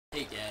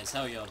guys,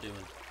 how y'all doing?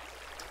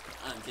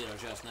 I'm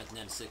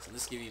Jdogjosh1996, and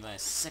this is giving you my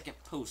second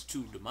post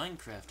to the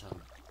Minecraft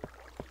hub.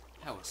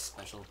 How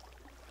special.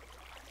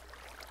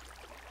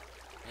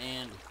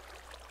 And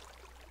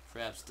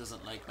Fraps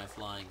doesn't like my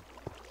flying.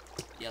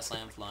 Yes, I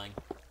am flying.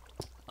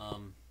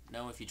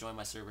 No, if you join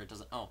my server, it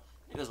doesn't. Oh,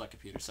 it was my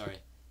computer. Sorry.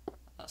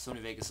 Sony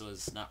Vegas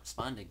was not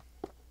responding.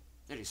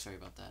 Very sorry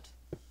about that.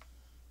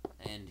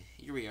 And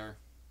here we are.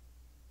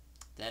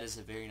 That is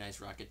a very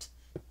nice rocket.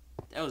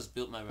 That was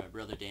built by my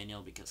brother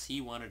Daniel because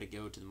he wanted to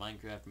go to the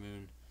Minecraft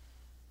moon.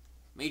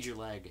 Major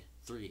lag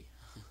 3.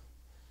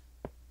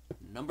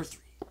 Number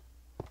 3.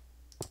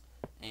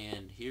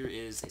 And here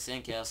is a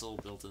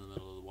sandcastle built in the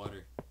middle of the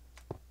water.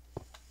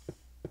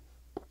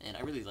 And I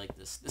really like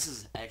this. This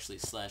is actually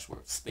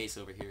 /warp space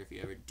over here if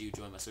you ever do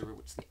join my server,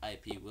 which the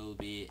IP will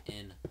be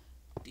in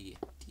the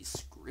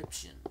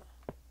description.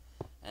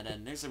 And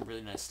then there's some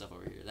really nice stuff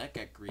over here. That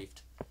got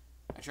griefed.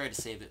 I tried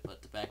to save it,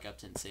 but the backup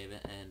didn't save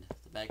it, and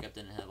the backup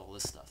didn't have all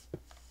this stuff.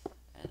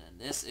 And then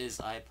this is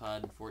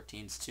iPod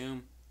 14's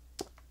tomb.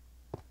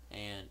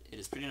 And it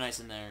is pretty nice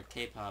in there.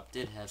 K-pop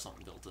did have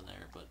something built in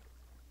there, but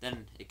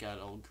then it got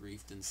all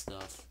griefed and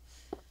stuff.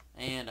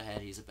 And I had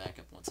to use a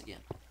backup once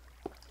again.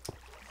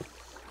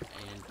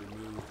 And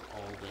remove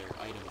all their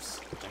items.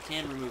 Which I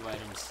can remove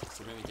items,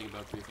 so don't even think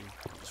about griefing.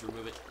 I'll just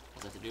remove it.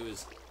 All I have to do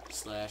is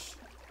 /clear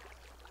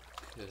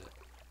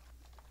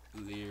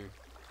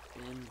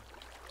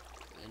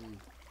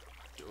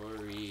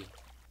inventory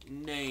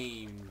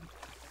name.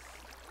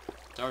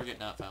 Target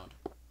not found.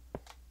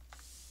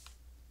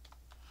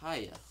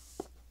 Hiya.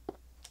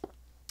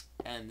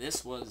 And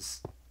this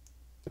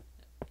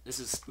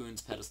is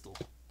Spoon's pedestal.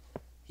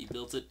 He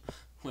built it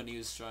when he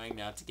was trying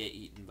not to get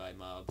eaten by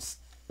mobs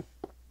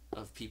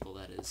of people,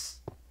 that is,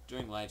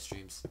 during live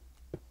streams.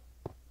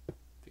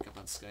 Pick up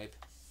on Skype.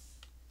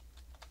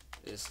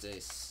 Just a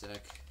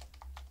sec.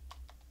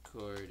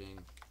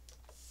 Recording.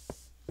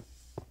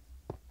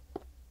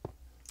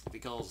 If he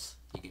calls,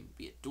 he can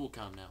be at dual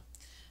comm now.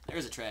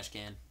 There's a trash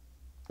can.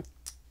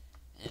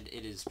 And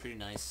it is pretty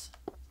nice.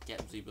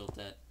 Captain Z built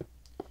that.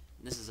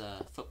 And this is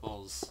a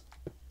football's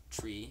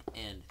tree,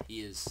 and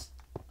he is,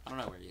 I don't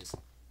know where he is.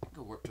 I can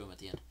go warp to him at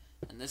the end.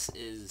 And this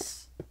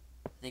is, I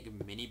think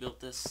Minnie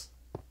built this.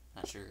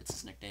 Not sure, it's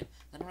his nickname.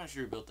 And I'm not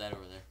sure who built that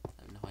over there.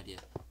 I have no idea.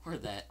 Or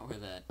that. I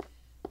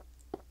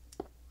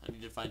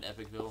need to find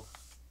Epicville.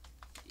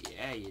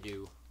 Yeah, you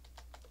do.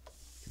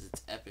 Because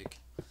it's epic.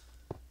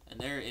 And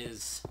there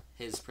is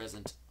his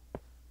present.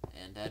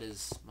 And that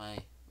is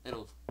my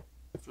little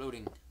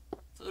floating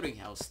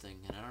house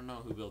thing. And I don't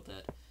know who built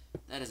that.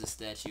 That is a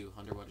statue,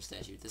 underwater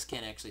statue. This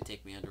can't actually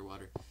take me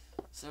underwater.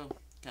 So,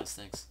 kind of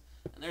stinks.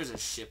 And there's a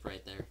ship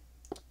right there.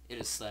 It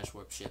is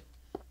 /warp ship.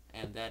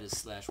 And that is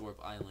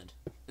 /warp island.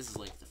 This is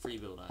like the free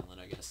build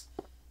island, I guess.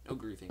 No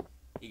griefing.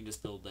 You can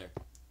just build there.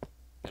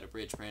 Got a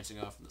bridge branching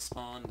off from the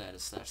spawn. That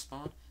is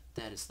 /spawn.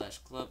 That is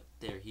 /club.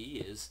 There he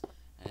is.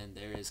 And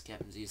there is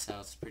Captain Z's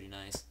house. It's pretty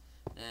nice.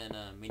 And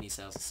Minnie's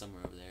house is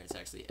somewhere over there. It's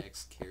actually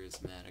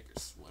X-charismatic or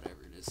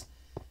whatever it is.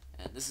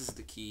 And this is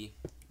the key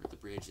for the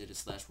bridge. It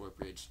is /warp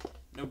bridge.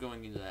 No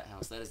going into that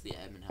house. That is the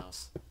admin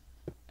house.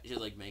 I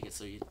should like make it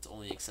so it's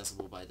only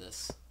accessible by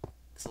this.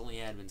 Because only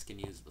admins can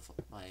use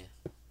my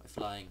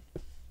flying.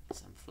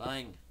 Because I'm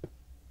flying.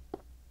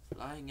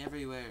 Flying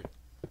everywhere.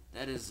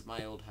 That is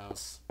my old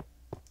house.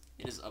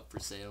 It is up for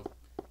sale.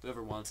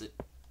 Whoever wants it,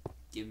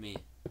 give me.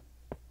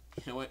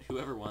 You know what?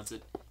 Whoever wants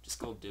it, just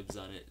call dibs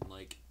on it. And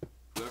like,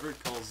 whoever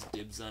calls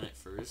dibs on it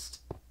first,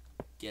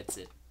 gets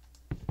it.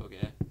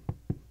 Okay?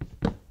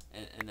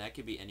 And that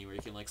could be anywhere.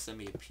 You can like send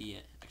me a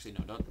PM. Actually,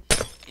 no, don't.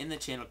 In the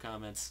channel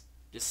comments,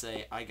 just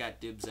say, I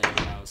got dibs on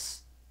your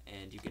house,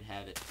 and you can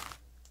have it.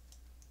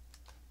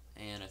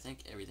 And I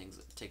think everything's,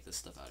 take this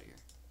stuff out of here.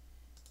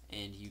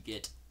 And you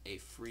get a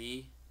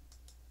free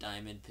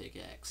diamond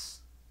pickaxe.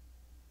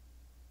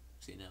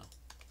 See, no.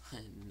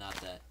 Not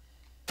that.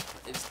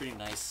 But it's pretty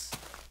nice.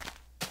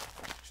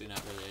 Actually,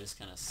 not really. I just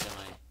kind of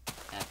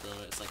semi-half built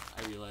it. It's like,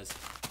 I realized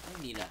I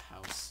need a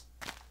house.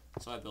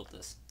 So I built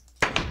this.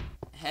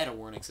 It had a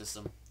warning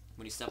system.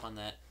 When you step on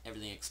that,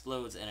 everything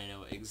explodes, and I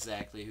know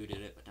exactly who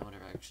did it, but no one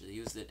ever actually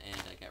used it,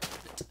 and I got rid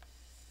of it.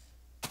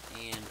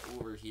 And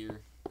over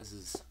here, this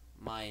is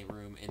my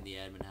room in the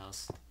admin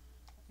house.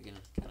 I'm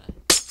gonna kind of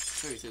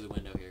show you through the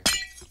window here.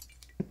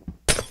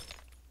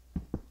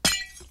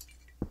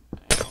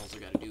 Alright, all I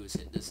gotta do is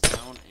hit this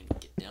down and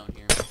get down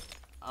here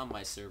on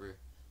my server.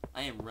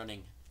 I am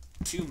running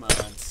 2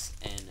 mods,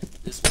 and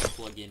this one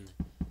plugin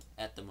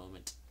at the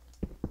moment.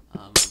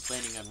 I'm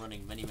planning on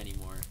running many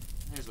more.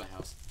 There's my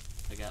house.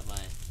 I got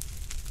my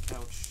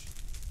couch,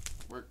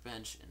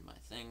 workbench, and my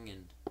thing,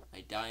 and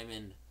my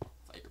diamond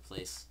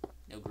fireplace.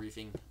 No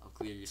griefing. I'll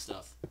clear your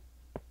stuff.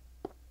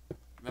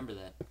 Remember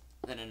that.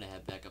 Then I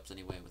have backups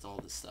anyway with all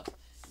this stuff.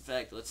 In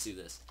fact, let's do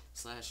this.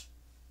 No,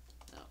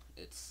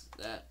 it's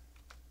that.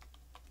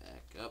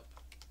 Backup.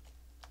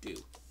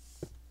 Do.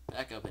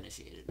 Backup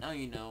initiated. Now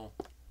you know.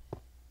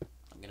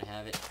 I'm gonna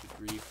have it.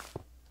 Grief.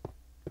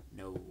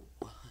 No.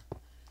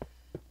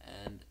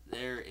 And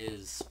there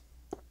is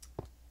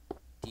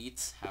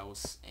Eats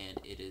house,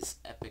 and it is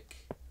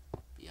epic.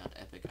 Beyond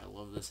epic. I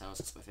love this house.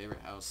 It's my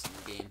favorite house in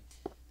the game.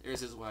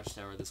 There's his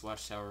watchtower. This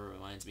watchtower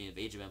reminds me of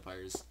Age of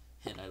Empires,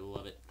 and I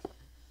love it.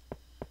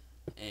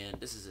 And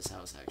this is his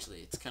house,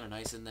 actually. It's kind of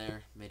nice in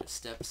there, made of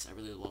steps. I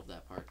really love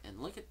that part. And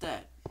look at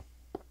that.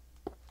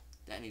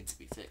 That needs to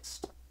be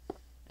fixed.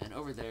 And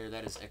over there,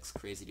 that is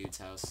Crazy Dude's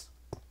house.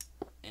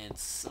 And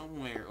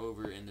somewhere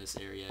over in this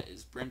area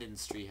is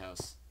Brendan's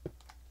treehouse.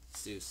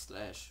 Let's do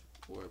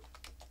 /warp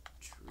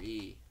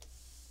tree.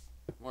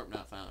 Warp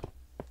not found.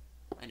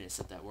 I need to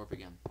set that warp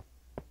again.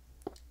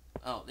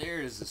 Oh,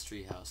 there is his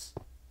treehouse.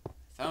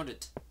 Found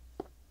it.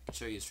 I can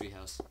show you his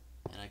treehouse.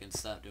 And I can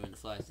stop doing the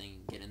fly thing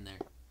and get in there.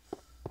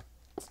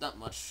 It's not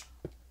much,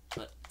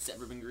 but it's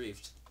ever been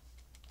grieved.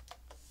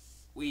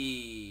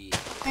 Wee.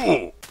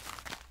 And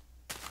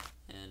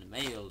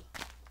mailed.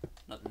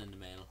 Nothing in the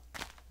mail.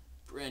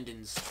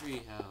 Brendan's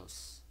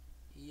treehouse.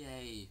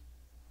 Yay.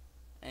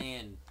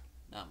 And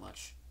not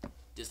much.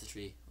 Just the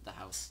tree with the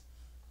house.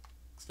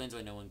 Explains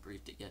why no one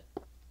grieved it yet.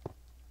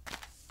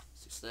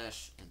 So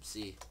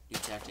 /MC. New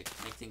tactic.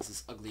 Make things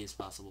as ugly as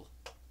possible.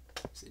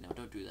 See, no,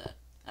 don't do that.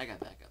 I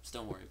got backups.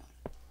 Don't worry about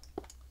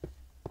it.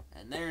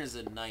 And there's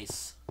a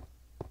nice...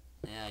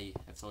 Yeah,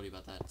 I've told you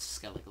about that. It's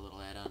just got like a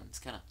little add-on. It's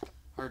kind of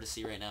hard to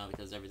see right now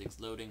because everything's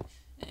loading,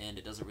 and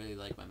it doesn't really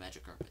like my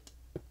magic carpet.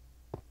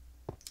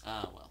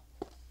 Well.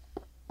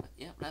 But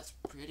yeah, that's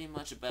pretty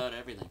much about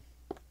everything.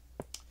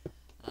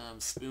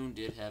 Spoon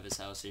did have his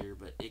house here,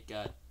 but it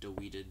got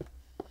deleted.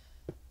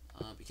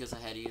 Because I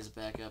had to use a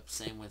backup.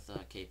 Same with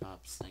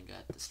K-Pops, then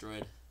got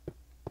destroyed.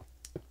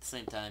 At the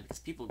same time, because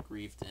people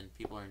griefed and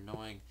people are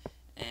annoying,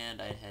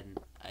 and I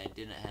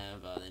didn't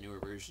have the newer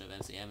version of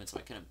MCAdmin, so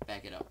I couldn't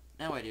back it up.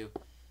 Now I do,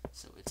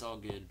 so it's all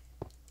good.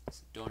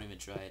 So don't even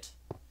try it.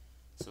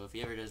 So if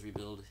he ever does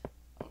rebuild,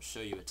 I'll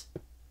show you it.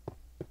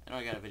 I know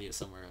I got a video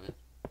somewhere of it,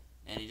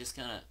 and he just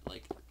kind of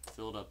like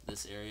filled up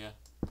this area.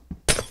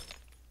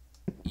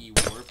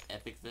 E-warp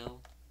Epicville.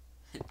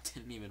 It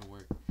didn't even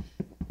work.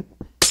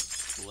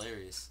 It's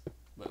hilarious,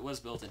 but it was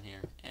built in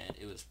here, and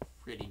it was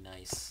pretty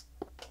nice.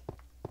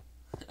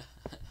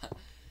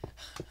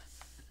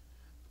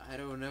 I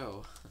don't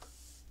know.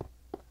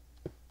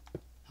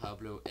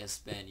 Hablo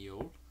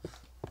Español.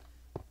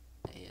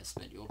 Hey,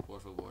 Español, por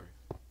favor.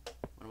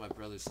 One of my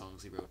brother's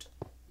songs he wrote.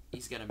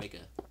 He's got to make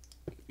a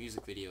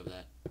music video of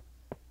that.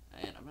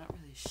 And I'm not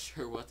really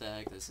sure what the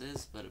heck this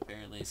is, but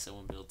apparently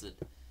someone built it.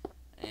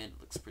 And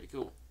it looks pretty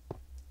cool.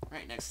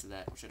 Right next to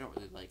that, which I don't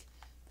really like.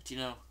 But you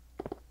know,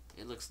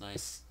 it looks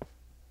nice.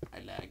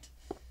 I lagged.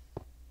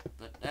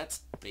 But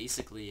that's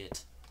basically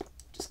it.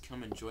 Just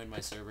come and join my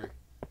server.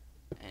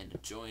 And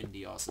join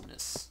the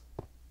awesomeness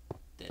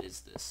that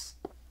is this.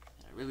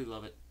 And I really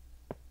love it.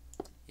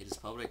 It is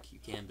public, you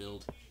can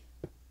build.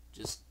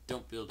 Just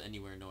don't build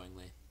anywhere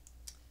knowingly.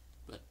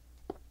 But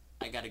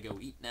I gotta go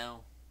eat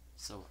now,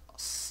 so I'll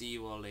see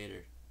you all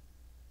later.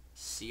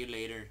 See you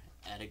later,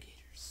 alligator.